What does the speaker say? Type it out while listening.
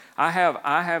I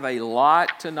have a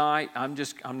lot tonight. I'm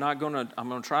going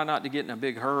to try not to get in a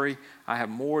big hurry. I have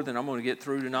more than I'm going to get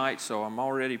through tonight, so I'm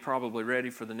already probably ready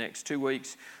for the next 2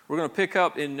 weeks. We're going to pick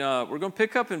up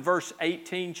in verse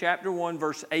 18, chapter 1,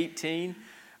 verse 18.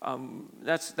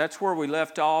 That's where we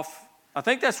left off. I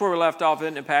think that's where we left off,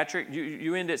 isn't it, Patrick?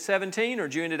 You end at 17 or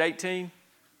did you end at 18?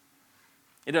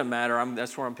 It doesn't matter.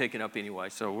 That's where I'm picking up anyway.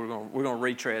 So we're going to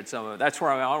retread some of it. That's where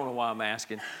I don't know why I'm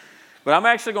asking, but I'm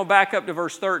actually going to back up to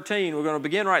verse 13. We're going to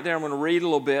begin right there. I'm going to read a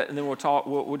little bit, and then we'll talk.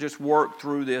 We'll just work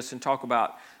through this and talk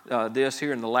about this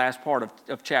here in the last part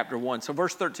of chapter 1. So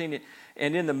verse 13,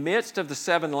 and in the midst of the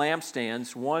 7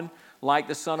 lampstands, one like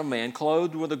the Son of Man,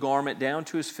 clothed with a garment down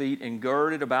to his feet, and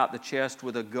girded about the chest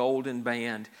with a golden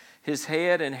band. His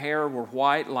head and hair were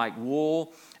white like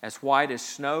wool, as white as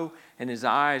snow, and his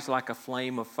eyes like a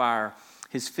flame of fire.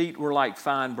 His feet were like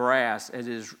fine brass,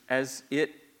 as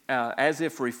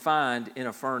if refined in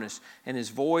a furnace, and his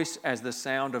voice as the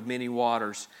sound of many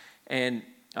waters. And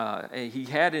he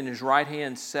had in his right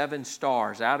hand 7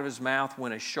 stars. Out of his mouth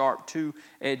went a sharp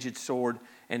 2-edged sword,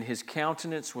 and his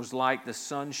countenance was like the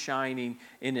sun shining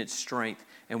in its strength.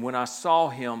 And when I saw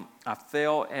him, I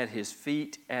fell at his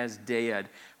feet as dead.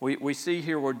 We see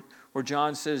here where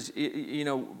John says,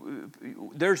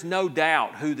 there's no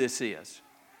doubt who this is.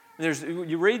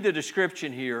 You read the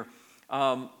description here.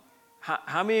 How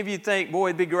many of you think, boy,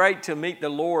 it'd be great to meet the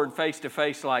Lord face to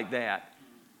face like that?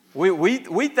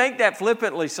 We think that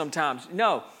flippantly sometimes.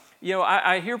 No.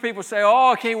 I hear people say,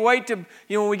 I can't wait to,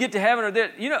 when we get to heaven or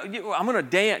that, I'm going to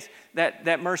dance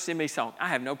that Mercy Me song. I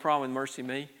have no problem with Mercy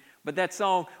Me. But that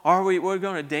song, we're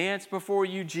going to dance before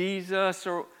you, Jesus?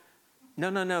 Or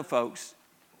no, folks.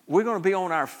 We're going to be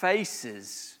on our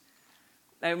faces.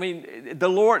 I mean, the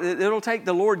Lord, it'll take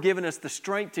the Lord giving us the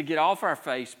strength to get off our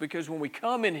face, because when we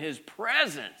come in His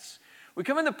presence, we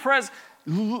come in the presence,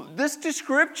 this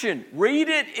description, read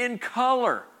it in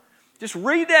color. Just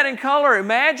read that in color.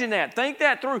 Imagine that. Think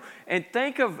that through. And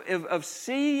think of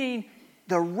seeing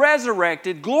the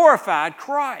resurrected, glorified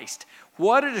Christ.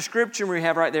 What a description we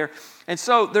have right there. And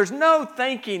so there's no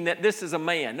thinking that this is a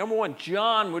man. Number one,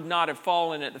 John would not have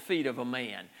fallen at the feet of a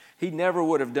man. He never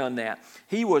would have done that.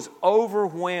 He was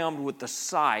overwhelmed with the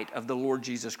sight of the Lord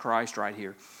Jesus Christ right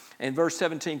here. And verse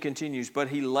 17 continues, but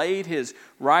he laid his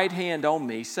right hand on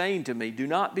me, saying to me, do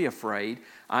not be afraid.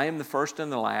 I am the first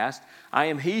and the last. I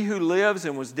am he who lives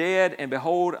and was dead, and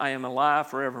behold, I am alive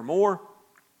forevermore.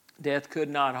 Death could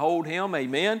not hold him.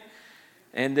 Amen.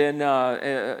 And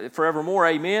then forevermore,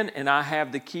 amen. And I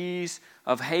have the keys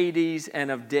of Hades and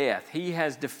of death. He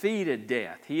has defeated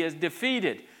death. He has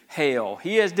defeated hell.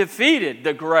 He has defeated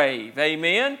the grave.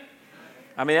 Amen.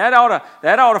 I mean, that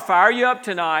ought to fire you up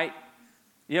tonight.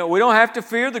 We don't have to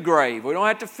fear the grave. We don't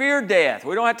have to fear death.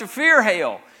 We don't have to fear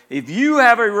hell. If you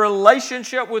have a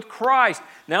relationship with Christ.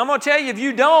 Now I'm going to tell you, if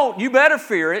you don't, you better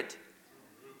fear it.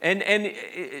 And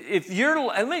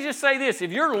let me just say this,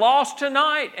 if you're lost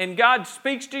tonight and God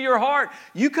speaks to your heart,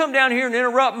 you come down here and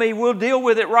interrupt me, we'll deal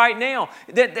with it right now.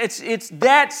 It's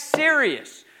that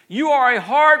serious. You are a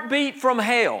heartbeat from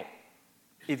hell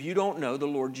if you don't know the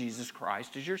Lord Jesus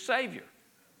Christ as your Savior.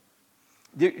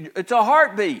 It's a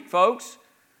heartbeat, folks.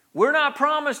 We're not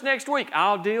promised next week,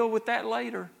 I'll deal with that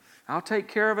later. I'll take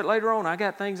care of it later on. I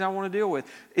got things I want to deal with.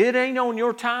 It ain't on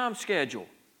your time schedule.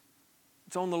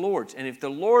 It's on the Lord's. And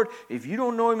if you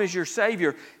don't know Him as your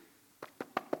Savior,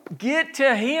 get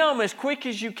to Him as quick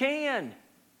as you can.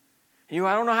 I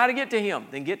don't know how to get to Him.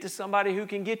 Then get to somebody who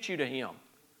can get you to Him.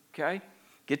 Okay?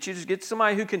 Get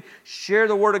somebody who can share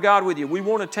the Word of God with you. We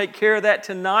want to take care of that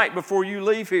tonight before you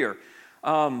leave here.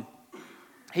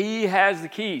 He has the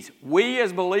keys. We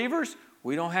as believers,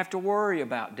 we don't have to worry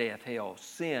about death, hell,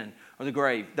 sin, or the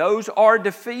grave. Those are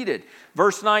defeated.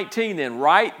 Verse 19 then,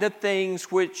 write the things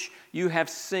which you have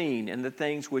seen, and the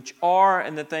things which are,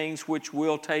 and the things which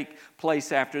will take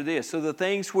place after this. So the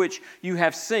things which you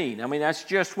have seen, that's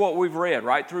just what we've read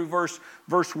right through verse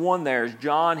 1 there.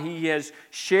 John, he has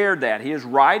shared that. He is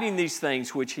writing these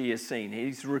things which he has seen.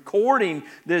 He's recording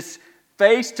this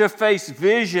face-to-face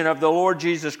vision of the Lord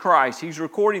Jesus Christ. He's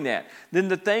recording that. Then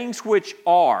the things which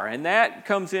are, and that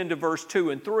comes into verse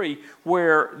 2 and 3,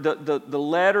 where the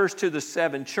letters to the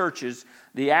 7 churches,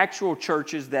 the actual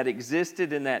churches that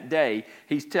existed in that day,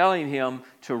 he's telling him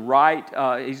to write,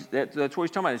 that's what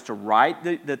he's talking about, is to write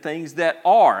the things that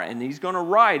are. And he's going to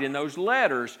write in those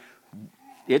letters.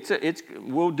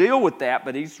 We'll deal with that,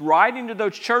 but he's writing to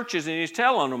those churches and he's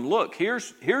telling them, look,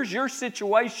 here's your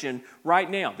situation right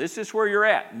now. This is where you're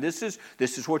at. And this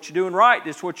is what you're doing right.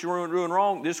 This is what you're doing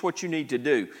wrong. This is what you need to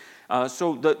do.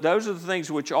 Those are the things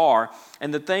which are,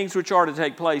 and the things which are to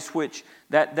take place, which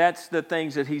that's the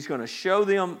things that he's going to show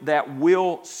them that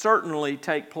will certainly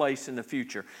take place in the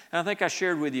future. And I think I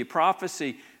shared with you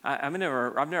prophecy.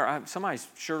 Somebody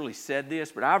surely said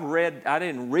this, but I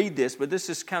didn't read this, but this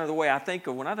is kind of the way I think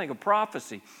of when I think of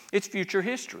prophecy. It's future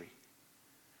history.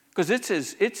 Because it's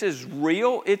as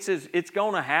real, it's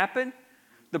going to happen.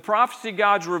 The prophecy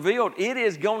God's revealed, it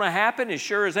is going to happen as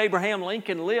sure as Abraham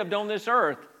Lincoln lived on this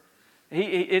earth.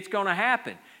 It's going to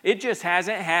happen. It just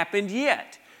hasn't happened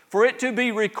yet. For it to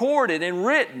be recorded and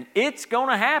written, it's going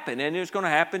to happen. And it's going to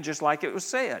happen just like it was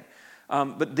said.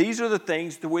 But these are the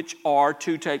things which are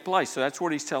to take place. So that's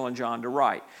what he's telling John to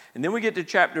write. And then we get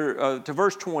to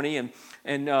verse 20.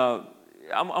 And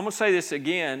I'm going to say this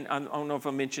again. I don't know if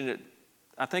I mentioned it.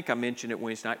 I think I mentioned it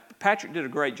Wednesday night. Patrick did a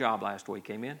great job last week,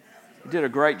 amen? He did a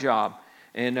great job,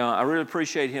 and I really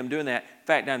appreciate him doing that. In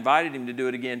fact, I invited him to do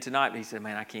it again tonight, but he said,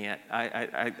 man, I can't.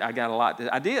 I got a lot.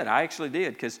 I actually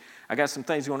did, because I got some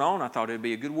things going on. I thought it would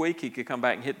be a good week. He could come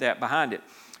back and hit that behind it.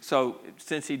 So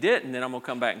since he didn't, then I'm going to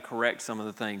come back and correct some of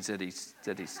the things that he's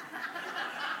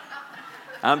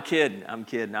I'm kidding.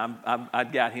 I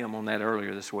got him on that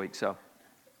earlier this week, so.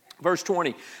 Verse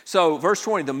 20. So, verse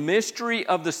 20, the mystery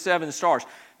of the 7 stars.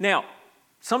 Now,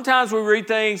 sometimes we read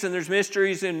things and there's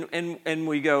mysteries and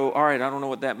we go, all right, I don't know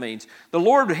what that means. The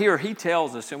Lord here, he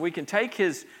tells us, and we can take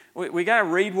we got to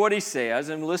read what he says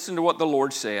and listen to what the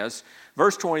Lord says.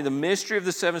 Verse 20, the mystery of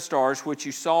the 7 stars, which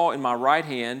you saw in my right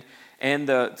hand, and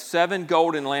the 7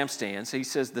 golden lampstands. He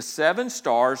says, the 7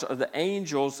 stars are the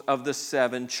angels of the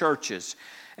 7 churches.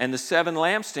 And the 7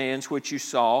 lampstands which you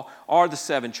saw are the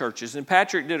 7 churches. And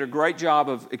Patrick did a great job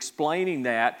of explaining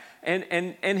that.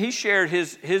 And he shared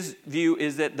his view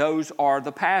is that those are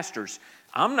the pastors.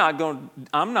 I'm not going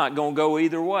to go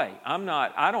either way.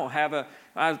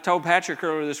 I told Patrick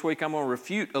earlier this week I'm going to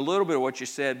refute a little bit of what you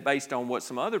said based on what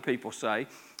some other people say.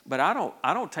 But I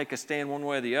don't take a stand one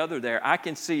way or the other there. I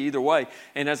can see either way.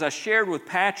 And as I shared with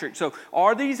Patrick, so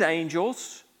are these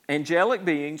angels angelic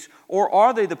beings, or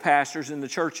are they the pastors in the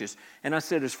churches? And I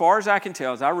said, as far as I can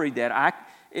tell, as I read that,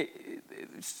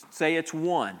 say it's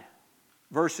one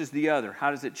versus the other. How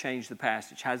does it change the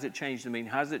passage? How does it change the meaning?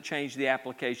 How does it change the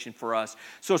application for us?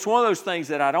 So it's one of those things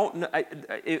that I'm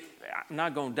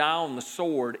not going to die on the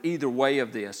sword either way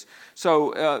of this.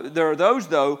 So there are those,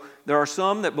 though, there are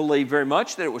some that believe very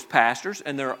much that it was pastors,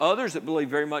 and there are others that believe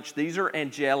very much these are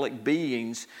angelic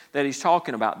beings that he's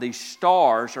talking about. These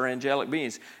stars are angelic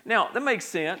beings. Now, that makes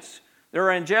sense. There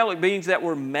are angelic beings that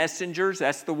were messengers.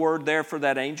 That's the word there for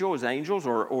that angel, is angels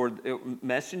or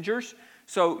messengers.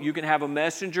 So you can have a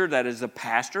messenger that is a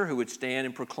pastor who would stand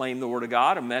and proclaim the Word of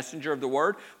God, a messenger of the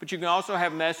Word. But you can also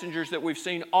have messengers that we've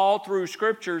seen all through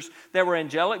Scriptures that were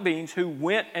angelic beings who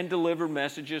went and delivered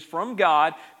messages from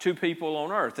God to people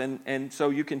on earth. And so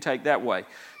you can take that way.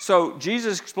 So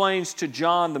Jesus explains to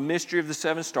John the mystery of the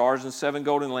 7 stars and 7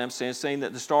 golden lampstands, saying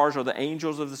that the stars are the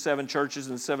angels of the 7 churches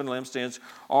and the 7 lampstands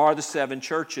are the 7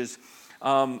 churches.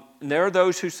 And there are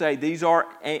those who say these are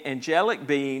angelic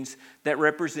beings that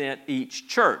represent each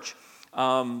church.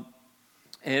 And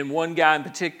one guy in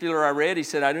particular I read, he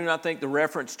said, I do not think the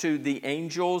reference to the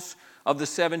angels of the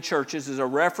 7 churches is a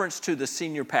reference to the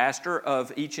senior pastor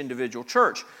of each individual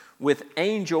church, with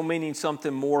angel meaning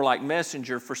something more like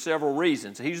messenger for several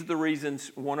reasons. These are the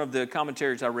reasons, one of the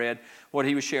commentaries I read, what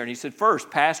he was sharing. He said, first,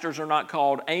 pastors are not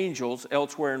called angels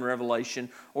elsewhere in Revelation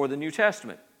or the New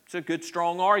Testament. It's a good,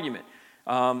 strong argument.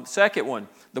 Second one,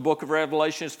 the book of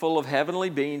Revelation is full of heavenly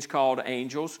beings called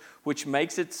angels, which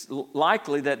makes it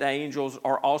likely that the angels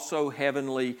are also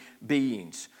heavenly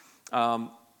beings.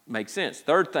 Makes sense.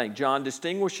 Third thing, John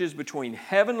distinguishes between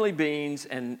heavenly beings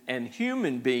and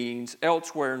human beings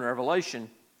elsewhere in Revelation.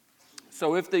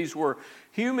 So if these were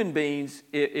human beings,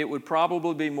 it would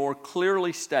probably be more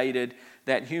clearly stated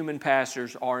that human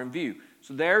pastors are in view.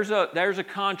 So there's a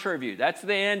contrary view. That's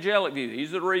the angelic view. These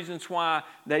are the reasons why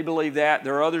they believe that.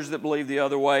 There are others that believe the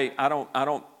other way.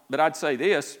 But I'd say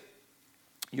this.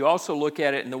 You also look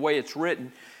at it in the way it's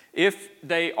written. If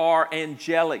they are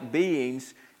angelic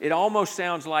beings, it almost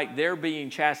sounds like they're being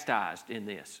chastised in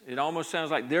this. It almost sounds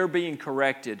like they're being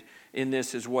corrected in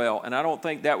this as well. And I don't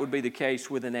think that would be the case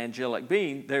with an angelic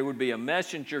being. There would be a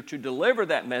messenger to deliver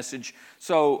that message.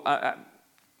 So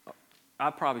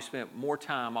I've probably spent more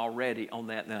time already on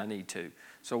that than I need to.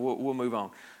 So we'll move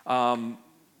on.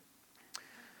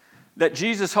 That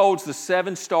Jesus holds the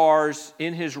 7 stars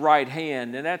in his right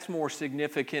hand, and that's more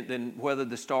significant than whether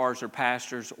the stars are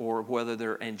pastors or whether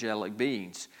they're angelic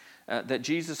beings. that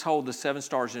Jesus hold the 7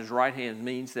 stars in his right hand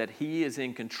means that he is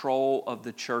in control of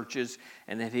the churches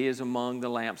and that he is among the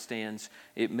lampstands.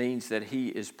 It means that he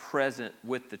is present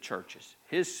with the churches.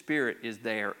 His Spirit is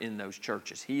there in those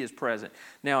churches. He is present.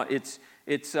 Now, it's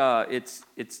lampstands.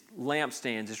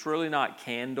 It's really not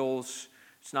candles.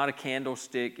 It's not a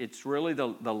candlestick. It's really the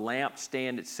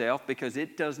lampstand itself, because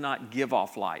it does not give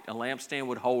off light. A lampstand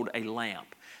would hold a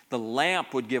lamp. The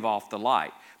lamp would give off the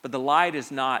light. But the light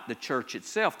is not the church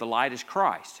itself. The light is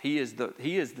Christ. He is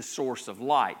the source of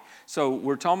light. So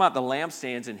we're talking about the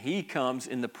lampstands, and he comes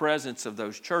in the presence of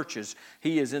those churches.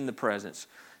 He is in the presence.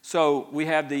 So we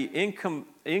have the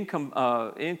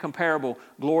incomparable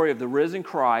glory of the risen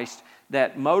Christ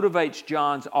that motivates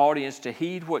John's audience to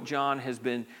heed what John has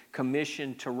been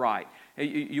commissioned to write.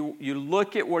 You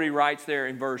look at what he writes there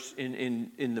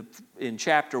in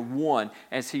chapter 1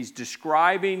 as he's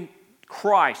describing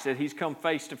Christ that he's come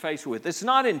face to face with. It's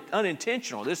not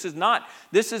unintentional. This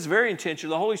is very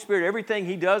intentional. The Holy Spirit, everything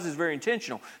he does is very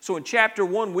intentional. So in chapter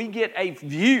 1, we get a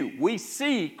view. We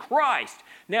see Christ.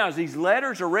 Now, as these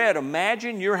letters are read,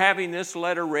 imagine you're having this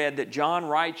letter read that John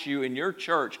writes you in your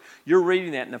church. You're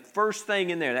reading that, and the first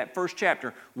thing in there, that first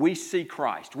chapter, we see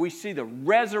Christ. We see the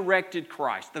resurrected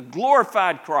Christ, the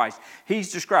glorified Christ.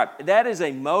 He's described. That is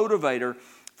a motivator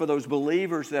for those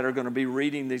believers that are going to be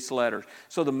reading these letters.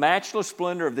 So the matchless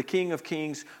splendor of the King of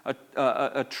Kings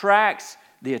attracts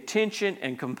the attention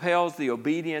and compels the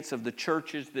obedience of the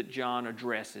churches that John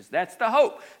addresses. That's the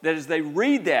hope, that as they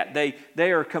read that, they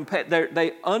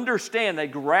understand, they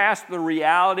grasp the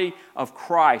reality of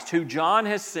Christ, who John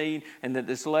has seen, and that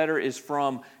this letter is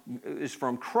from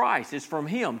Christ, it's from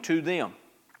him to them.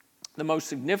 The most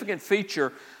significant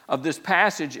feature of this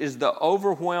passage is the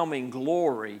overwhelming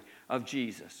glory of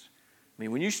Jesus. I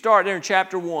mean, when you start there in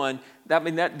chapter 1,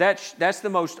 that's the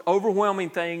most overwhelming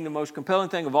thing, the most compelling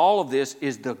thing of all of this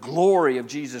is the glory of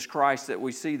Jesus Christ that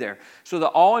we see there. So the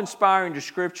awe-inspiring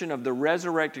description of the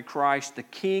resurrected Christ, the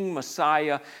King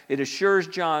Messiah, it assures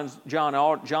John's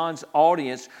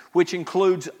audience, which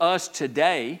includes us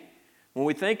today. When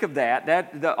we think of that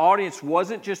the audience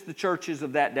wasn't just the churches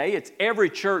of that day. It's every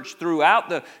church throughout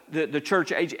the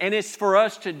church age. And it's for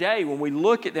us today. When we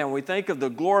look at them, when we think of the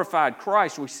glorified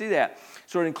Christ, we see that.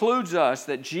 So it includes us,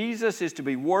 that Jesus is to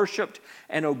be worshiped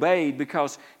and obeyed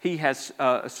because he has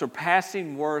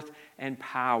surpassing worth and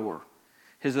power.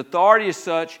 His authority is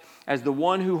such as the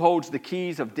one who holds the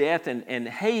keys of death and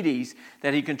Hades,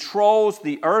 that he controls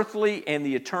the earthly and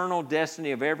the eternal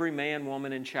destiny of every man,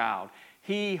 woman, and child.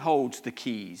 He holds the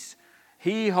keys.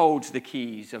 He holds the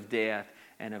keys of death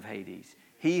and of Hades.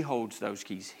 He holds those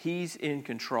keys. He's in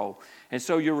control. And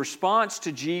so your response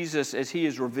to Jesus as he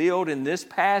is revealed in this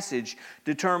passage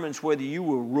determines whether you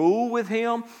will rule with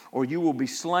him or you will be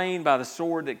slain by the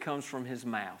sword that comes from his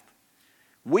mouth.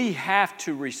 We have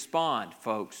to respond,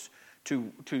 folks,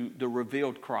 to the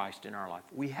revealed Christ in our life.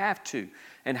 We have to.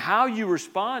 And how you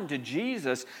respond to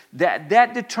Jesus,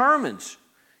 that determines.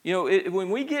 You know,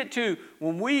 when we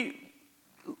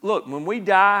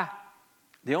die,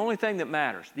 the only thing that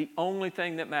matters,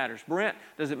 Brent,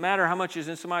 does it matter how much is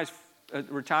in somebody's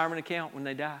retirement account when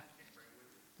they die?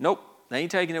 Nope, they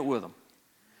ain't taking it with them.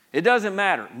 It doesn't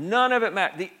matter. None of it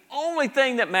matters. The only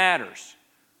thing that matters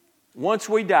once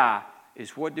we die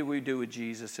is what do we do with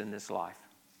Jesus in this life?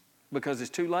 Because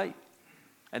it's too late.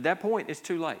 At that point, it's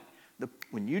too late.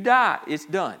 When you die, it's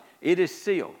done. It is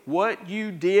sealed. What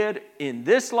you did in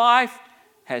this life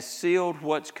has sealed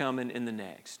what's coming in the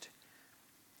next.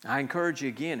 I encourage you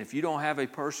again, if you don't have a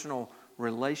personal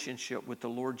relationship with the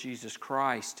Lord Jesus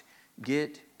Christ,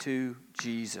 get to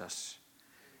Jesus.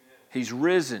 He's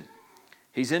risen.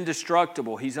 He's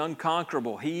indestructible. He's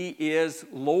unconquerable. He is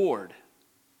Lord.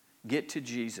 Get to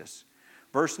Jesus.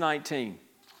 Verse 19.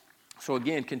 So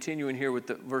again, continuing here with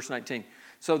verse 19.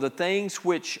 So the things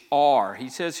which are, he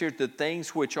says here, the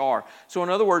things which are. So in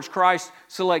other words, Christ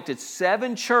selected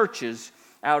 7 churches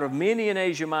out of many in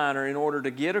Asia Minor in order to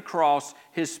get across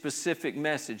his specific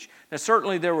message. Now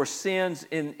certainly there were sins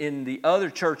in the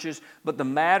other churches, but the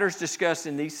matters discussed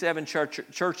in these 7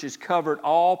 churches covered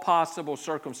all possible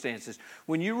circumstances.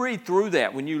 When you read through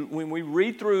that, when we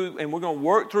read through, and we're going to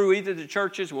work through either of the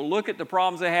churches, we'll look at the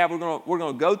problems they have, we're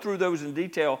going to go through those in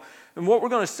detail, and what we're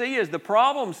going to see is the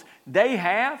problems they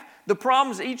have, the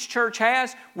problems each church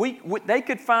has, they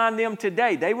could find them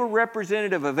today. They were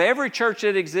representative of every church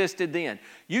that existed then.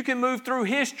 You can move through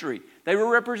history. They were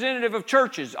representative of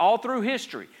churches all through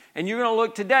history. And you're going to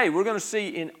look today, we're going to see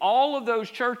in all of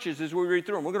those churches as we read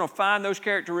through them, we're going to find those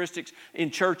characteristics in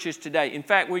churches today. In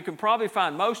fact, we can probably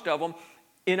find most of them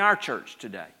in our church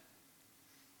today.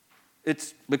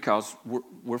 It's because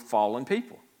we're fallen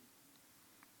people.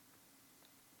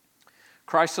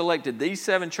 Christ selected these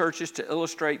 7 churches to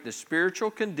illustrate the spiritual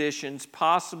conditions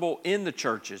possible in the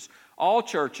churches, all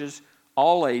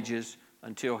ages,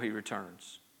 until He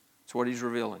returns. That's what He's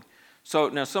revealing. So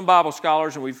now some Bible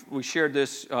scholars, and we shared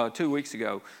this 2 weeks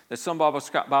ago, that some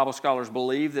Bible scholars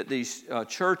believe that these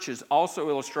churches also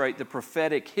illustrate the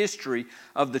prophetic history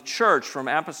of the church from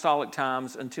apostolic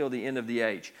times until the end of the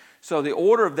age. So the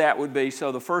order of that would be,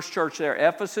 so the first church there,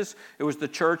 Ephesus, it was the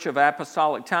church of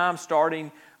apostolic times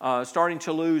starting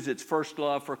to lose its first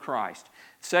love for Christ.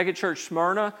 Second church,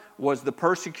 Smyrna, was the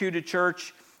persecuted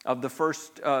church of the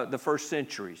first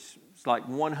centuries. It's like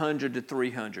 100 to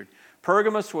 300.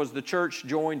 Pergamos was the church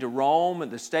joined to Rome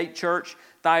and the state church.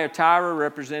 Thyatira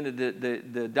represented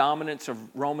the dominance of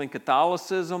Roman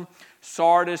Catholicism.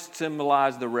 Sardis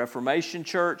symbolized the Reformation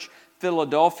church.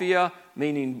 Philadelphia,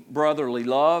 meaning brotherly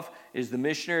love, is the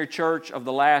missionary church of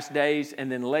the last days.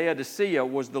 And then Laodicea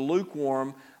was the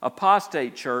lukewarm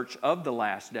apostate church of the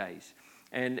last days.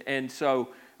 And so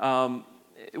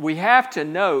we have to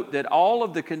note that all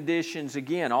of the conditions,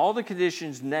 again, all the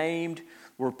conditions named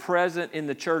were present in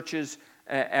the churches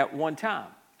at one time.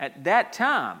 At that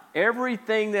time,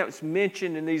 everything that was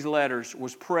mentioned in these letters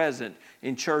was present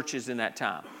in churches in that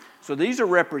time. So these are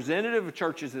representative of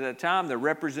churches at that time. They're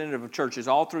representative of churches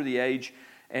all through the age,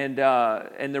 and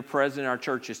they're present in our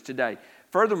churches today.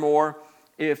 Furthermore,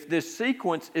 if this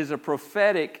sequence is a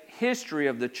prophetic history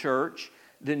of the church,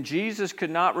 then Jesus could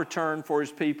not return for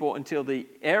His people until the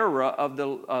era of the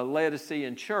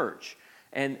Laodicean church.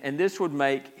 And this would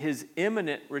make His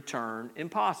imminent return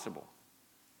impossible.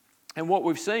 And what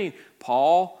we've seen,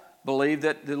 Paul believed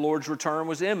that the Lord's return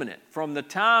was imminent. From the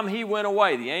time he went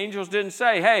away, the angels didn't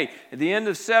say, hey, at the end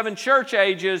of 7 church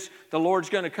ages, the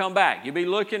Lord's going to come back. You'll be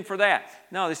looking for that.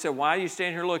 No, they said, why are you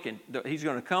standing here looking? He's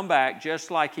going to come back just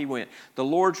like He went. The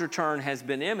Lord's return has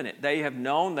been imminent. They have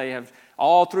known,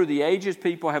 all through the ages,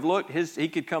 people have looked. He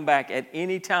could come back at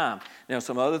any time. Now,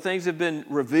 some other things have been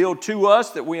revealed to us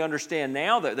that we understand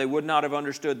now that they would not have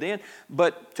understood then.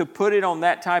 But to put it on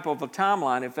that type of a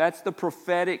timeline, if that's the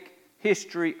prophetic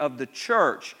history of the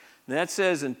church, and that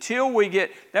says until we get,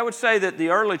 that would say that the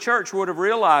early church would have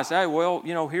realized, hey, well,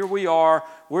 here we are,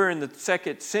 we're in the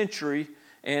 2nd century,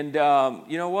 and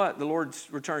you know what? The Lord's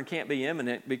return can't be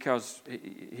imminent because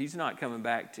He's not coming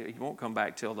back. He won't come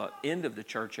back till the end of the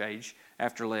church age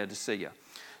after Laodicea.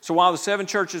 So while the 7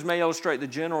 churches may illustrate the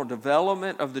general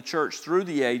development of the church through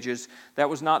the ages, that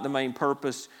was not the main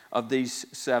purpose of these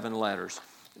 7 letters.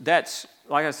 That's,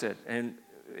 like I said, and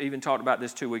even talked about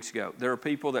this 2 weeks ago, there are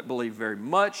people that believe very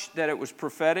much that it was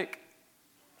prophetic.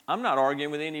 I'm not arguing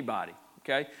with anybody,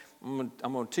 okay? I'm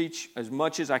going to teach as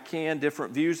much as I can,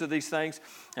 different views of these things.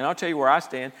 And I'll tell you where I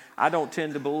stand. I don't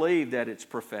tend to believe that it's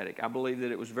prophetic. I believe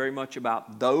that it was very much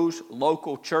about those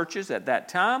local churches at that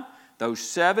time, those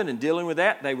 7, and dealing with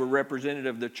that. They were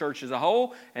representative of the church as a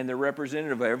whole, and they're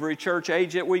representative of every church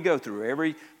age that we go through.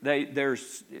 And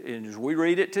as we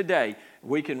read it today,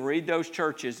 we can read those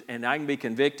churches, and I can be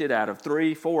convicted out of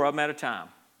 3, 4 of them at a time.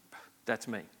 That's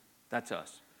me. That's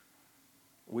us.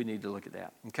 We need to look at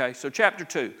that. Okay, so chapter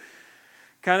 2.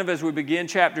 Kind of as we begin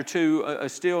chapter 2,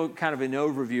 still kind of an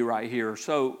overview right here.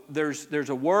 So there's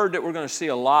a word that we're going to see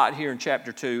a lot here in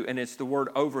chapter 2, and it's the word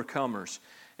overcomers.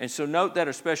 And so note that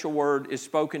a special word is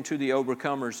spoken to the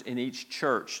overcomers in each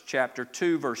church. Chapter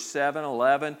 2, verse 7,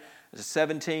 11,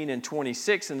 17, and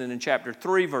 26. And then in chapter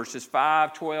 3, verses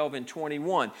 5, 12, and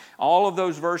 21. All of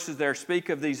those verses there speak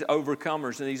of these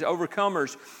overcomers. And these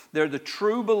overcomers, they're the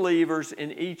true believers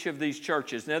in each of these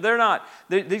churches. Now,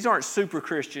 these aren't super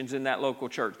Christians in that local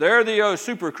church. They're the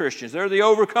super Christians. They're the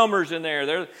overcomers in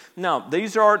there. No,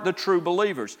 these are the true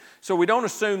believers. So we don't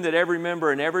assume that every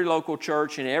member in every local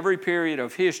church in every period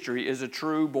of history is a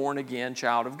true born-again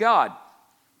child of God.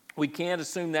 We can't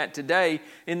assume that today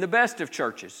in the best of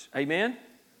churches. Amen?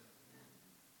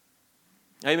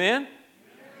 Amen?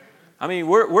 I mean,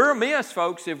 we're amiss,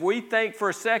 folks, if we think for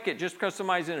a second just because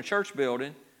somebody's in a church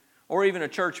building or even a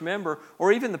church member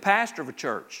or even the pastor of a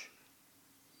church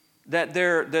that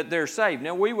they're saved.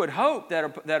 Now, we would hope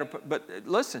but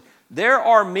listen, there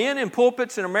are men in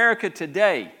pulpits in America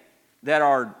today that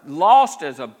are lost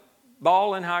as a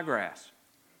ball in high grass.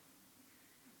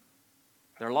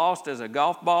 They're lost as a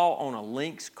golf ball on a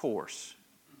links course.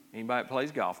 Anybody that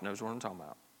plays golf knows what I'm talking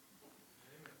about.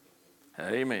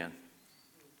 Amen.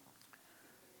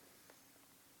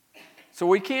 So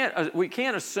we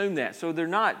can't assume that. So they're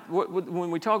not.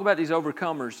 When we talk about these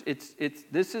overcomers,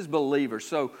 this is believers.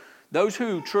 So those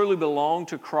who truly belong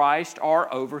to Christ are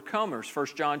overcomers. 1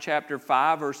 John chapter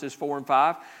 5, verses 4 and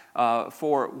 5.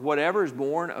 For whatever is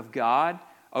born of God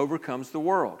overcomes the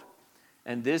world.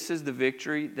 And this is the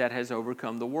victory that has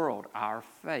overcome the world, our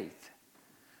faith.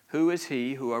 Who is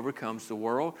he who overcomes the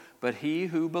world? But he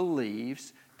who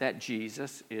believes that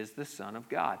Jesus is the Son of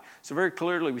God. So very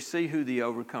clearly we see who the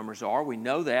overcomers are. We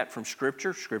know that from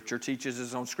Scripture. Scripture teaches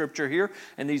us on Scripture here.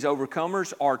 And these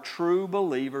overcomers are true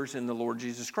believers in the Lord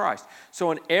Jesus Christ. So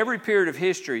in every period of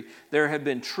history, there have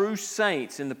been true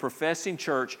saints in the professing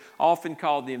church, often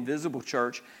called the invisible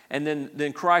church. And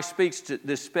then Christ speaks to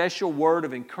this special word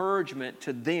of encouragement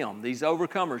to them, these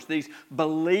overcomers, these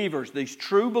believers, these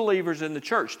true believers in the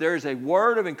church. There is a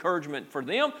word of encouragement for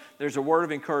them. There's a word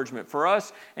of encouragement for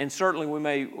us. And certainly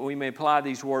we may apply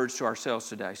these words to ourselves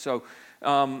today. So,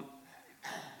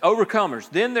 overcomers.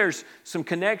 Then there's some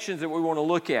connections that we want to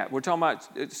look at. We're talking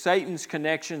about Satan's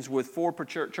connections with four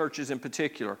churches in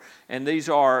particular. And these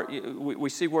are, we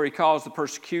see where he calls the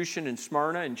persecution in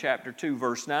Smyrna in chapter 2,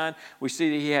 verse 9. We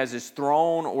see that he has his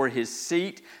throne or his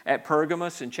seat at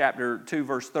Pergamos in chapter 2,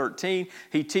 verse 13.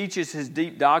 He teaches his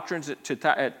deep doctrines at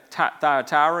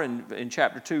Thyatira in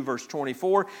chapter 2, verse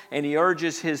 24. And he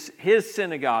urges his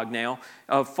synagogue now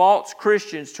of false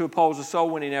Christians to oppose the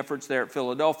soul-winning efforts there at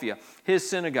Philadelphia, his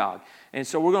synagogue. And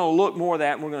so we're going to look more at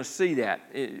that, and we're going to see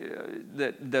that,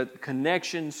 the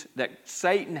connections that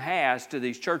Satan has to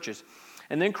these churches.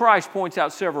 And then Christ points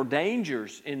out several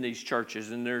dangers in these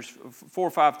churches, and there's 4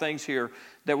 or 5 things here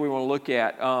that we want to look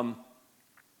at.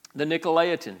 The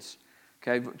Nicolaitans,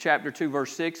 okay, chapter 2,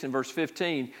 verse 6 and verse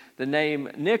 15, the name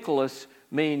Nicholas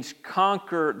means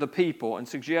conquer the people and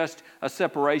suggests a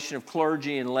separation of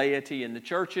clergy and laity in the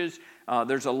churches.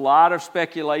 There's a lot of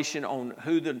speculation on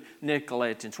who the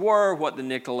Nicolaitans were, what the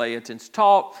Nicolaitans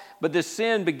taught, but this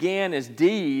sin began as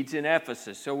deeds in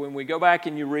Ephesus. So when we go back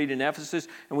and you read in Ephesus,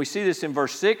 and we see this in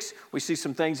verse 6, we see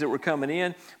some things that were coming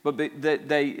in, but they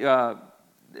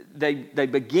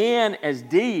began as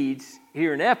deeds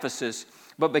here in Ephesus,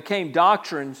 but became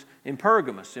doctrines in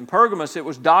Pergamos. In Pergamos, it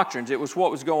was doctrines. It was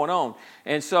what was going on.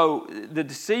 And so the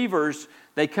deceivers,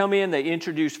 they come in, they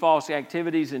introduce false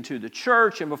activities into the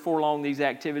church, and before long, these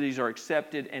activities are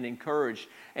accepted and encouraged.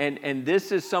 And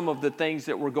this is some of the things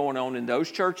that were going on in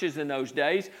those churches in those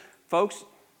days. Folks,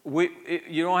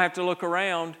 you don't have to look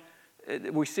around.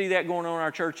 We see that going on in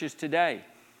our churches today.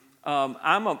 I'm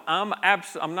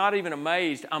not even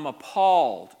amazed. I'm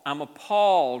appalled. I'm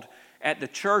appalled at the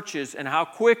churches and how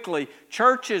quickly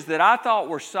churches that I thought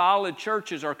were solid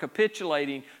churches are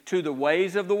capitulating to the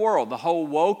ways of the world. The whole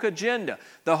woke agenda,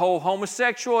 the whole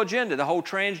homosexual agenda, the whole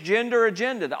transgender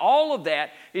agenda, all of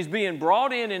that is being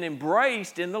brought in and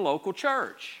embraced in the local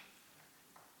church.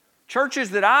 Churches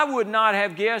that I would not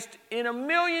have guessed in a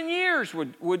million years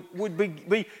would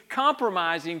be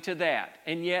compromising to that,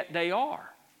 and yet they are.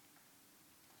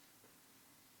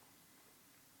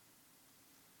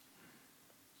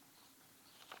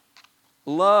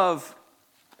 Love,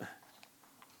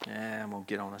 I'm going to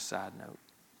get on a side note.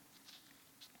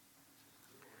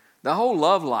 The whole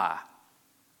love lie.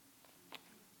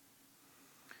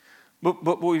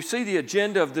 But we see the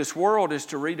agenda of this world is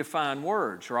to redefine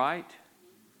words, right?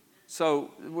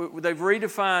 So they've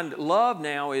redefined love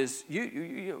now is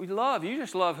you love. You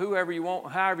just love whoever you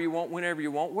want, however you want, whenever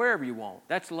you want, wherever you want.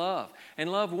 That's love.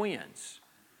 And love wins.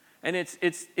 And it's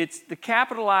the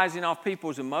capitalizing off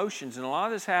people's emotions. And a lot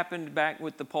of this happened back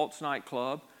with the Pulse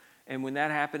nightclub. And when that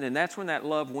happened, and that's when that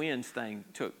love wins thing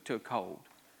took hold.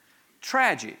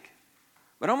 Tragic.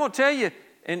 But I'm going to tell you,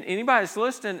 and anybody that's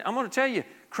listening, I'm going to tell you,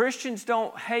 Christians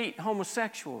don't hate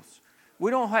homosexuals.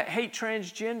 We don't hate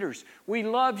transgenders. We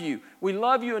love you. We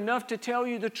love you enough to tell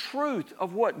you the truth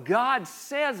of what God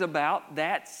says about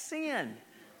that sin.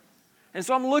 And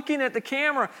so I'm looking at the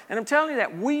camera and I'm telling you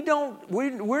that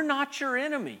we're not your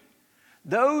enemy.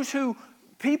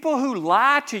 People who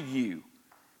lie to you,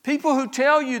 people who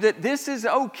tell you that this is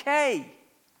okay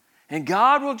and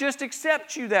God will just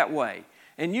accept you that way.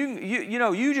 And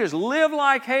you just live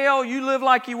like hell, you live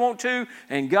like you want to,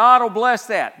 and God will bless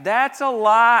that. That's a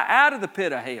lie out of the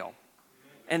pit of hell.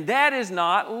 And that is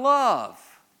not love.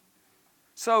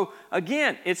 So,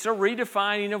 again, it's a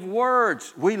redefining of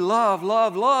words. We love,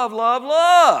 love, love, love,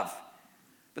 love.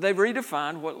 But they've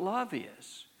redefined what love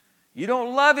is. You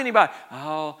don't love anybody.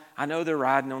 Oh, I know they're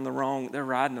riding the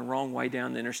wrong way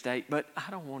down the interstate, but I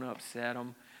don't want to upset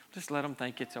them. Just let them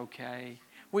think it's okay.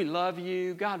 We love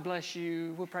you. God bless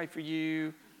you. We'll pray for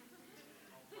you.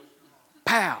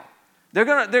 Pow! They're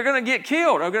gonna get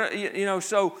killed.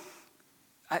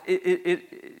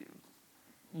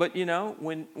 But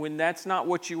when that's not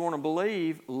what you want to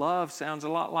believe, love sounds a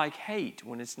lot like hate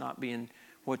when it's not being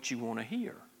what you want to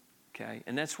hear. Okay,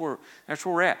 and that's where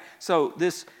we're at. So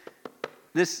this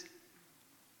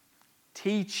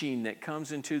teaching that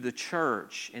comes into the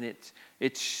church, and it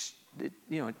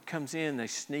comes in, they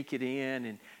sneak it in,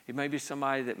 and it may be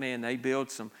somebody that, man, they build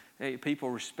some, people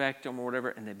respect them or whatever,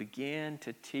 and they begin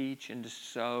to teach and to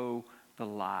sow the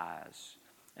lies.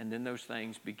 And then those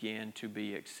things begin to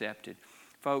be accepted.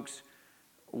 Folks,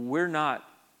 we're not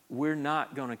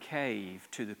going to cave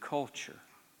to the culture.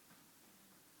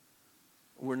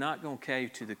 We're not going to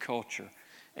cave to the culture.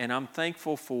 And I'm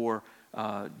thankful for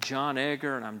John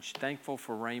Egger, and I'm thankful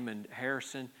for Raymond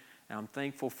Harrison, and I'm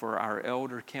thankful for our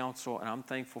elder council, and I'm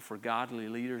thankful for godly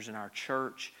leaders in our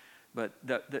church. But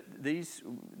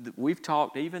we've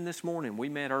talked even this morning. We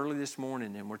met early this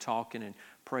morning, and we're talking and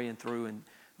praying through. And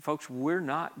folks, we're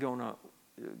not going to.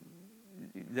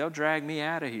 They'll drag me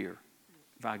out of here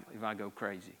if I go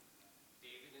crazy.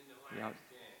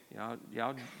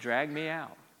 Y'all drag me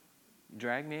out.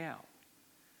 Drag me out.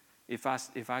 If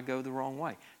I go the wrong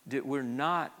way, we're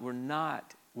not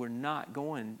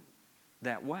going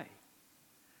that way.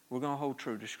 We're going to hold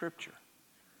true to Scripture.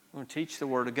 We're going to teach the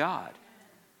Word of God.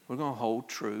 We're going to hold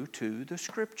true to the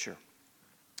Scripture.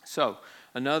 So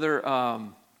another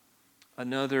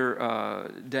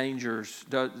dangers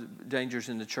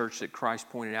in the church that Christ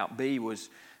pointed out. B was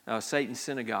Satan's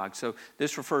synagogue. So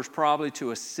this refers probably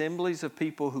to assemblies of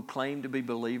people who claim to be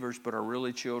believers but are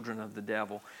really children of the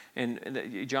devil. And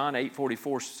John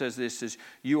 8:44 says this, is,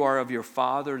 you are of your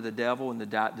father, the devil, and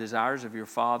the desires of your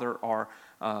father are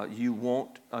you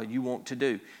want to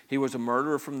do. He was a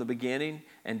murderer from the beginning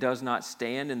and does not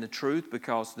stand in the truth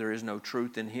because there is no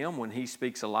truth in him. When he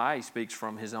speaks a lie, he speaks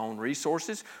from his own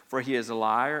resources, for he is a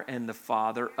liar and the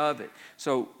father of it.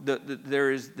 So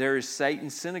there is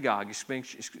Satan's synagogue. It's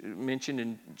mentioned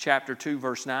in chapter 2,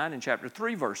 verse 9, and chapter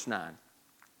 3, verse 9.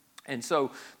 And so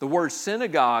the word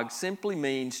synagogue simply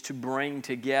means to bring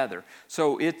together.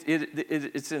 So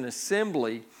it's an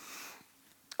assembly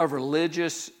of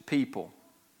religious people.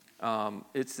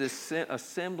 It's this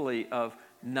assembly of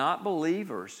not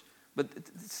believers, but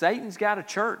Satan's got a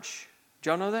church. Did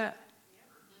y'all know that?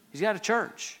 He's got a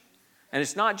church. And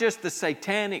it's not just the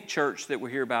satanic church that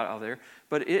we hear about out there,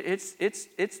 but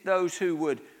it's those who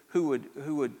would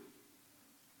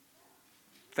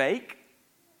fake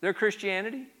their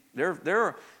Christianity.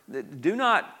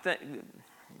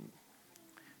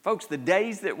 Folks, the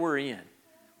days that we're in,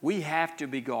 we have to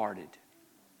be guarded.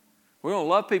 We're going to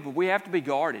love people. We have to be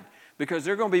guarded because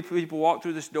there are going to be people walk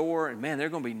through this door and, man, they're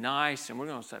going to be nice. And we're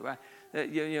going to say, well,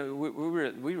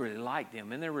 we really like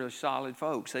them. And they're really solid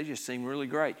folks. They just seem really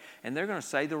great. And they're going to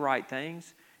say the right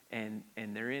things. And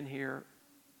they're in here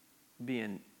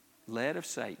being led of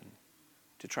Satan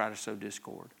to try to sow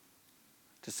discord,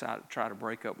 to try to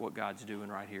break up what God's doing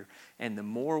right here. And the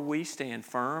more we stand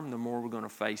firm, the more we're going to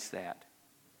face that.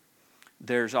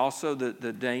 There's also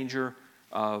the danger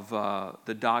of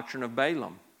the doctrine of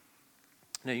Balaam.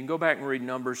 Now, you can go back and read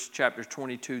Numbers chapters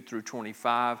 22 through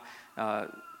 25.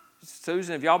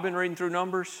 Susan, have y'all been reading through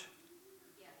Numbers?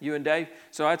 Yeah. You and Dave?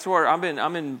 So that's where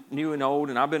I'm in New and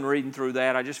Old, and I've been reading through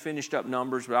that. I just finished up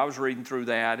Numbers, but I was reading through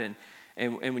that.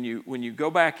 And when you go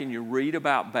back and you read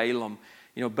about Balaam,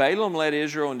 Balaam led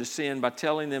Israel into sin by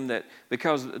telling them that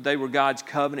because they were God's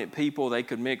covenant people, they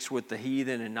could mix with the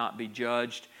heathen and not be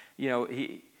judged.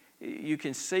 You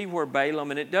can see where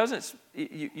Balaam, and it doesn't,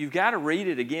 you've got to read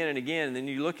it again and again, and then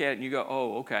you look at it and you go,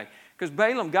 oh, okay. Because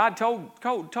Balaam, God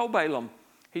told Balaam,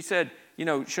 he said,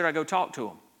 should I go talk to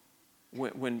him?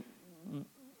 When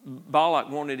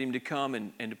Balak wanted him to come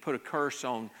and to put a curse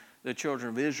on the children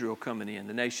of Israel coming in,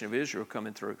 the nation of Israel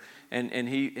coming through. And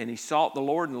he sought the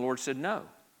Lord, and the Lord said no.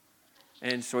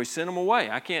 And so he sent him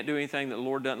away. I can't do anything that the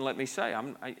Lord doesn't let me say.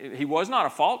 He was not a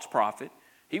false prophet.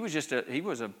 He was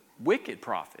a wicked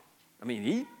prophet. I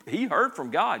mean, he heard from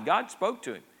God. God spoke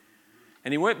to him.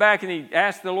 And he went back and he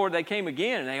asked the Lord, they came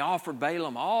again, and they offered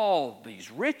Balaam all these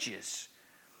riches.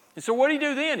 And so what did he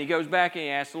do then? He goes back and he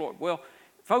asks the Lord, well,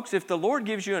 folks, if the Lord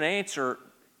gives you an answer,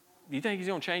 do you think he's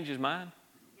going to change his mind?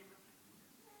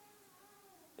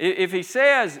 If he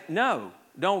says, no,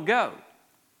 don't go.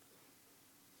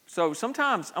 So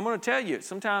sometimes, I'm going to tell you,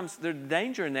 sometimes there's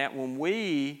danger in that when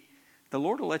the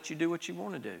Lord will let you do what you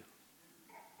want to do.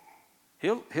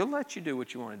 He'll let you do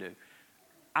what you want to do.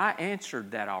 I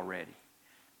answered that already.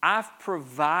 I've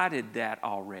provided that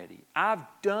already. I've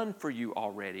done for you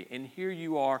already. And here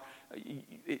you are.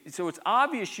 So it's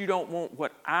obvious you don't want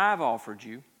what I've offered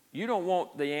you. You don't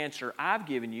want the answer I've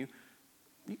given you.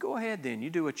 You go ahead then.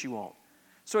 You do what you want.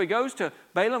 So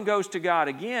Balaam goes to God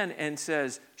again and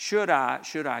says, should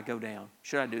I go down?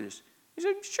 Should I do this? He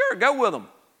said, sure, go with them.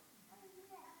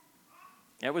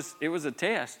 It was a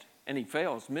test, and he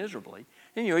fails miserably.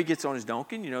 And, he gets on his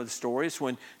donkey, and the story. It's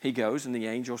when he goes and the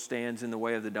angel stands in the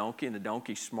way of the donkey, and the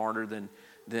donkey's smarter than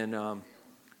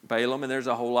Balaam. And there's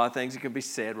a whole lot of things that can be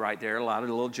said right there, a lot of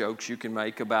little jokes you can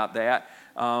make about that.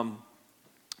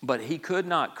 But he could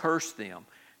not curse them.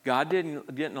 God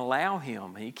didn't allow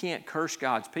him. He can't curse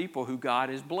God's people who God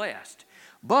has blessed.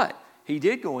 But he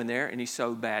did go in there and he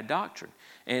sowed bad doctrine.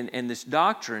 And this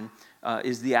doctrine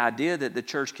is the idea that the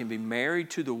church can be married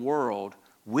to the world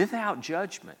without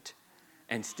judgment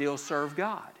and still serve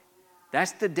God.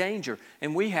 That's the danger.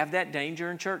 And we have that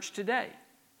danger in church today.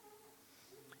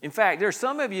 In fact, there's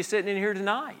some of you sitting in here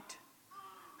tonight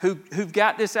who've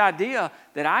got this idea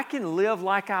that I can live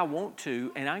like I want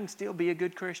to and I can still be a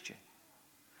good Christian.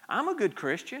 I'm a good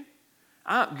Christian.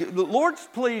 The Lord's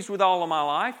pleased with all of my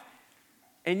life.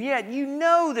 And yet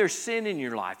there's sin in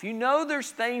your life.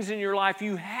 There's things in your life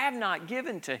you have not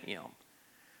given to Him.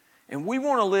 And we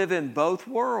want to live in both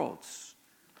worlds.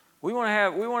 We want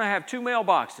to have two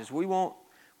mailboxes. We want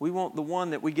the one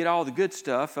that we get all the good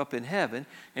stuff up in heaven,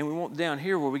 and we want down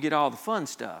here where we get all the fun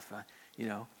stuff.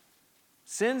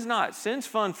 Sin's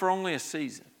fun for only a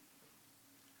season.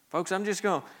 Folks, I'm just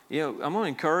going to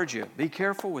encourage you. Be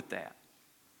careful with that.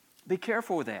 Be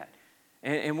careful with that.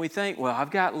 And we think, well,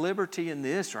 I've got liberty in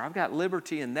this or I've got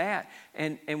liberty in that.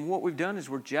 And what we've done is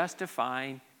we're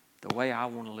justifying the way I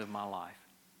want to live my life.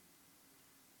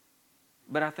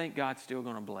 But I think God's still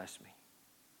going to bless me.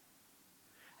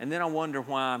 And then I wonder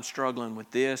why I'm struggling with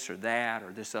this or that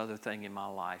or this other thing in my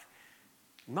life.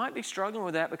 You might be struggling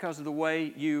with that because of the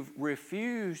way you've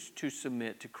refused to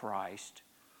submit to Christ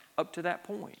up to that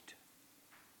point.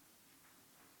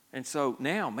 And so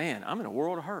now, man, I'm in a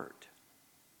world of hurt.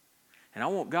 And I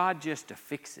want God just to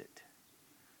fix it.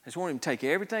 I just want Him to take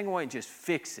everything away and just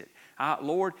fix it.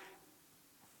 Lord,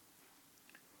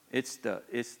 it's the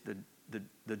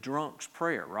drunk's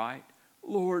prayer, right?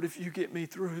 Lord, if you get me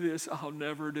through this, I'll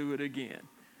never do it again.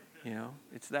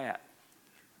 It's that.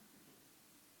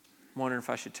 I'm wondering if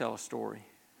I should tell a story.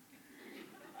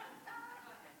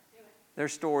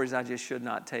 There's stories I just should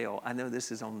not tell. I know this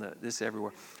is this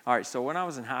everywhere. All right, so when I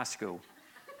was in high school,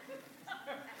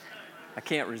 I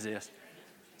can't resist.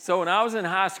 So when I was in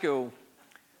high school,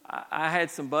 I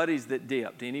had some buddies that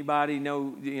dipped. Anybody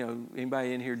know,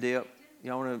 anybody in here dip?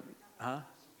 Y'all want to, huh?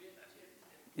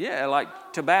 Yeah,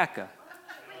 like tobacco.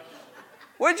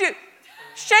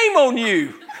 Shame on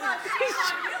you.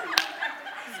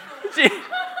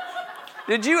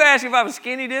 Did you ask if I was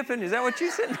skinny dipping? Is that what you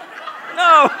said?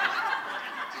 No.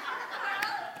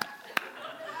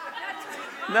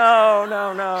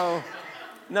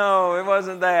 No, it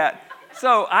wasn't that.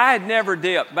 So I had never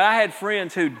dipped, but I had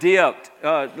friends who dipped,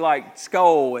 like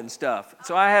Skull and stuff.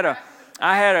 So there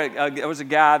was a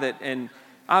guy that, and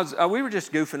we were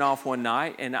just goofing off one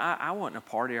night, and I wasn't a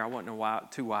partier. I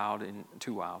wasn't too wild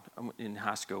in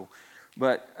high school,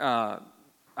 but I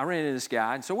ran into this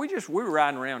guy, and so we were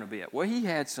riding around a bit. Well, he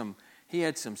had some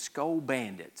Skull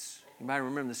Bandits. Anybody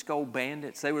remember the Skull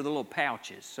Bandits? They were the little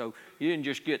pouches, so you didn't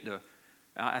just get the.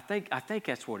 I think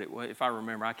that's what it was. If I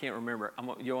remember, I can't remember.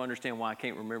 You'll understand why I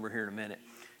can't remember here in a minute.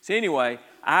 So anyway,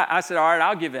 I said, all right,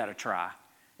 I'll give that a try.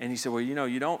 And he said, well,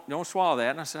 you don't swallow that.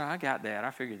 And I said, I got that.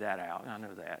 I figured that out. I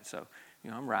know that. So,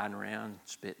 I'm riding around,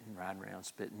 spitting,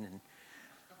 and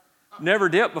never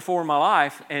dipped before in my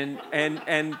life. And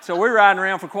so we're riding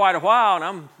around for quite a while, and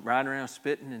I'm riding around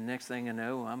spitting, and next thing I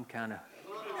know, I'm kind of.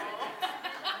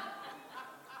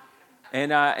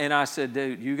 And I said,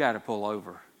 dude, you got to pull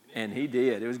over. And he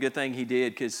did. It was a good thing he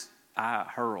did because I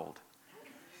hurled.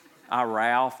 I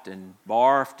ralphed and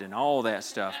barfed and all that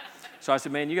stuff. So I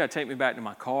said, man, you got to take me back to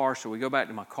my car. So we go back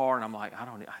to my car, and I'm like,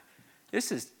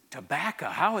 this is tobacco.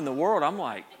 How in the world? I'm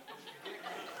like,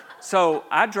 so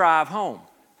I drive home.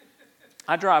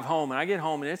 And I get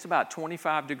home, and it's about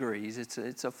 25 degrees.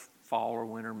 It's a fall or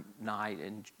winter night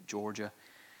in Georgia.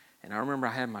 And I remember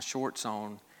I had my shorts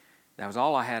on. That was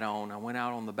all I had on. I went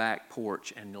out on the back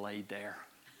porch and laid there.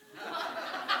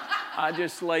 I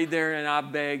just laid there and I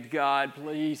begged God,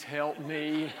 please help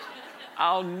me.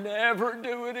 I'll never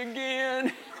do it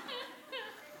again.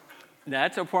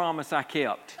 That's a promise I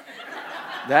kept.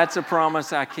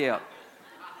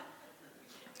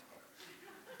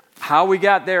 How we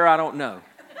got there, I don't know.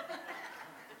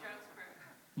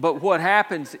 But what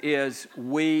happens is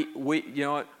we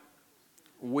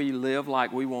live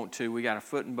like we want to. We got a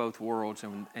foot in both worlds,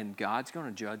 and God's going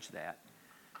to judge that.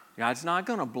 God's not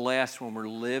going to bless when we're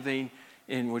living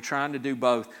and we're trying to do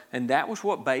both. And that was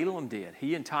what Balaam did.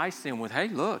 He enticed them with, hey,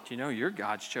 look, you're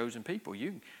God's chosen people.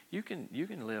 You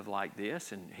can live like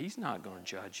this, and He's not going to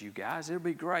judge you guys. It'll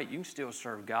be great. You can still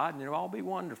serve God, and it'll all be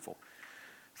wonderful.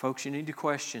 Folks, you need to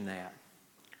question that.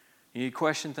 You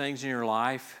question things in your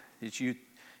life that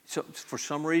so for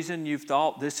some reason you've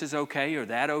thought this is okay or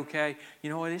that okay. You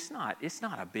know what? It's not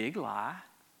a big lie.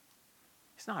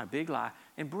 It's not a big lie.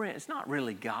 And Brent, it's not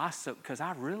really gossip because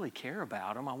I really care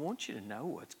about them. I want you to know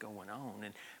what's going on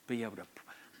and be able to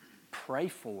pray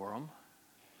for them.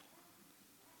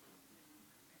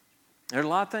 There are a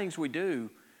lot of things we do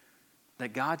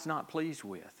that God's not pleased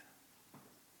with.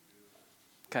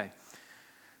 Okay.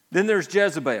 Then there's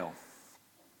Jezebel.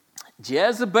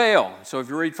 Jezebel. So if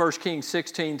you read 1 Kings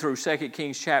 16 through 2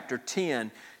 Kings chapter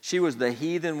 10, she was the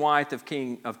heathen wife of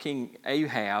King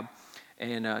Ahab.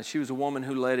 And she was a woman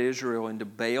who led Israel into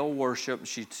Baal worship.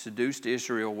 She seduced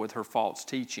Israel with her false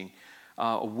teaching.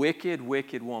 A wicked,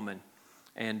 wicked woman.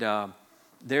 And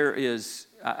there is,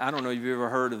 I don't know if you've ever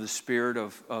heard of the spirit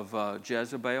of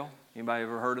Jezebel. Anybody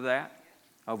ever heard of that?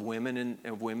 Of women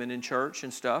in church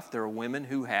and stuff. There are women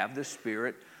who have the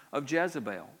spirit of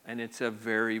Jezebel. And it's a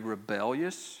very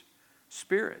rebellious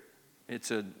spirit.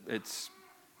 So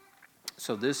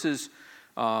this is...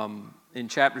 in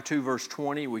chapter 2, verse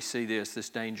 20, we see this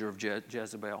danger of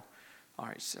Jezebel. All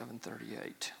right,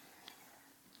 7:38.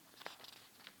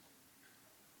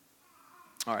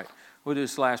 All right, we'll do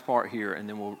this last part here, and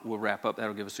then we'll wrap up.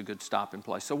 That'll give us a good stopping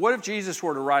place. So what if Jesus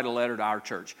were to write a letter to our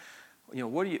church?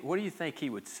 What do you think he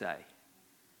would say?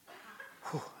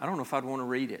 I don't know if I'd want to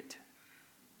read it.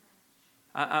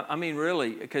 I mean,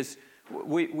 really, because I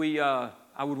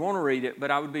would want to read it,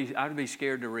 but I would be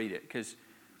scared to read it because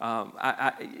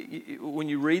when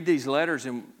you read these letters,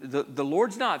 and the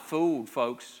Lord's not fooled,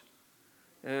 folks.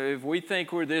 If we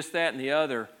think we're this, that, and the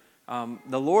other,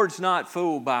 the Lord's not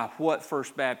fooled by what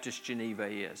First Baptist Geneva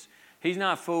is. He's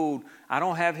not fooled. I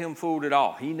don't have him fooled at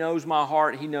all. He knows my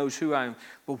heart. He knows who I am.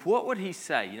 But what would he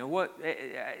say? You know what?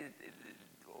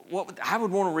 I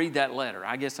would want to read that letter.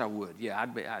 I guess I would. Yeah,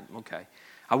 okay.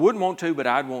 I wouldn't want to, but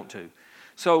I'd want to.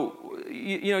 So,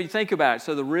 you think about it.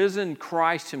 So the risen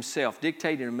Christ himself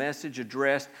dictated a message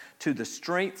addressed to the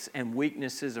strengths and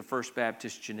weaknesses of First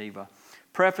Baptist Geneva,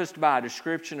 prefaced by a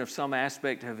description of some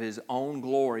aspect of his own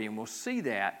glory. And we'll see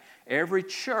that every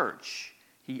church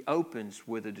he opens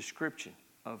with a description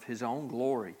of his own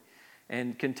glory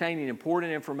and containing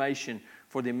important information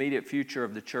for the immediate future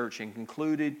of the church and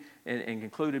concluded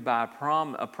by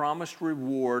a promised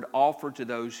reward offered to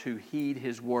those who heed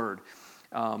his word.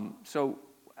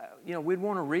 We'd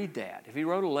want to read that. If he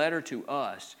wrote a letter to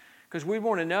us, because we'd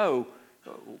want to know,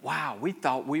 wow, we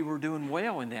thought we were doing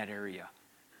well in that area.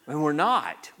 And we're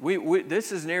not.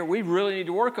 This is an area we really need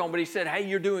to work on. But he said, hey,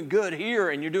 you're doing good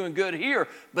here and you're doing good here.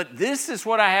 But this is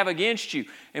what I have against you.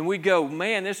 And we go,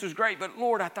 man, this was great. But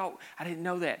Lord, I thought, I didn't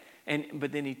know that.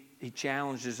 But then he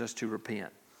challenges us to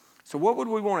repent. So what would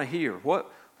we want to hear?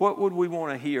 What would we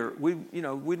want to hear?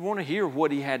 We'd want to hear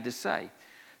what he had to say.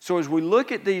 So as we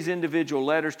look at these individual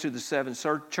letters to the seven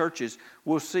churches,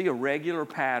 we'll see a regular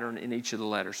pattern in each of the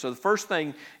letters. So the first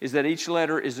thing is that each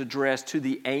letter is addressed to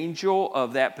the angel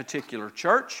of that particular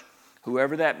church,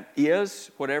 whoever that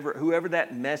is, whoever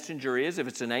that messenger is, if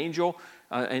it's an angel,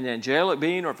 an angelic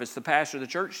being, or if it's the pastor of the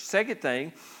church. Second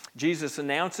thing, Jesus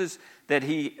announces that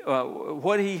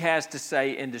what he has to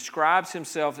say and describes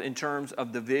himself in terms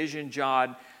of the vision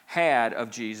John had of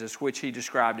Jesus, which he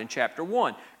described in chapter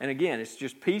 1. And again, it's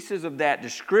just pieces of that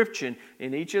description.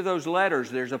 In each of those letters,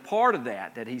 there's a part of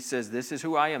that he says, this is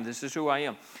who I am, this is who I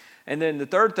am. And then the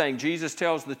third thing, Jesus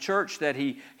tells the church that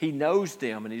he knows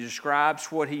them, and he describes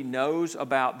what he knows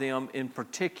about them in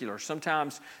particular.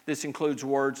 Sometimes this includes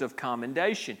words of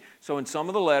commendation. So in some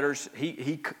of the letters,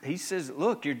 he says,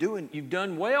 look, you've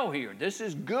done well here. This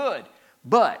is good.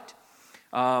 But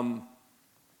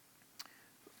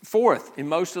fourth, in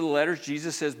most of the letters,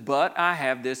 Jesus says, but I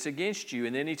have this against you.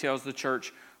 And then he tells the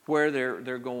church where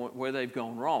they've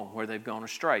gone wrong, where they've gone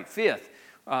astray. Fifth,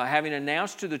 having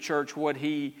announced to the church what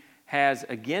he has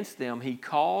against them, he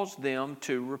calls them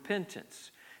to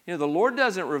repentance. The Lord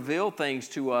doesn't reveal things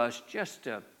to us just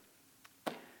to,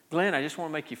 Glenn, I just want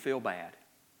to make you feel bad.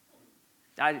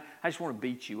 I just want to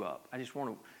beat you up.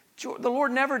 The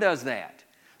Lord never does that.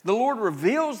 The Lord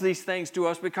reveals these things to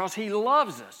us because he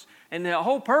loves us. And the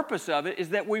whole purpose of it is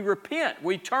that we repent.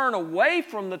 We turn away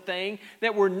from the thing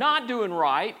that we're not doing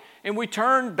right, and we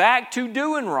turn back to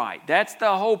doing right. That's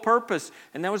the whole purpose.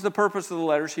 And that was the purpose of the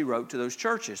letters he wrote to those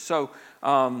churches. So,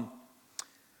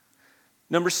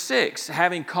 number 6,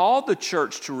 having called the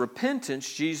church to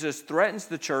repentance, Jesus threatens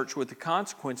the church with the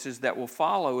consequences that will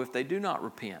follow if they do not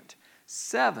repent.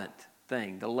 7th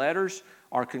thing, the letters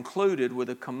are concluded with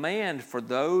a command for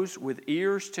those with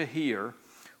ears to hear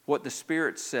what the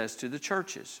Spirit says to the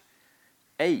churches.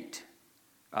 8,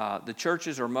 The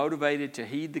churches are motivated to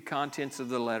heed the contents of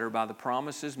the letter by the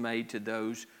promises made to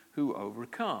those who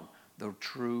overcome, the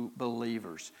true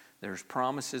believers. There's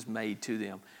promises made to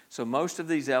them. So most of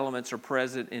these elements are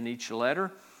present in each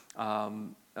letter,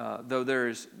 though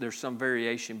there's some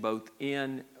variation both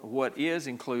in what is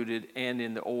included and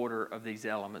in the order of these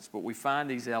elements. But we find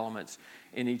these elements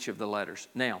in each of the letters.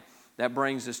 Now, that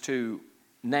brings us to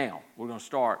now. We're going to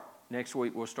start, next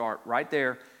week we'll start right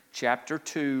there, chapter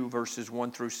 2, verses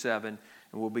 1 through 7.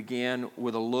 And we'll begin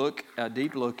with a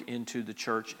deep look into the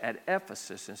church at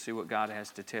Ephesus and see what God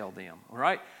has to tell them. All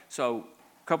right? So,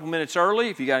 a couple minutes early,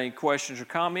 if you got any questions or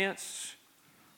comments,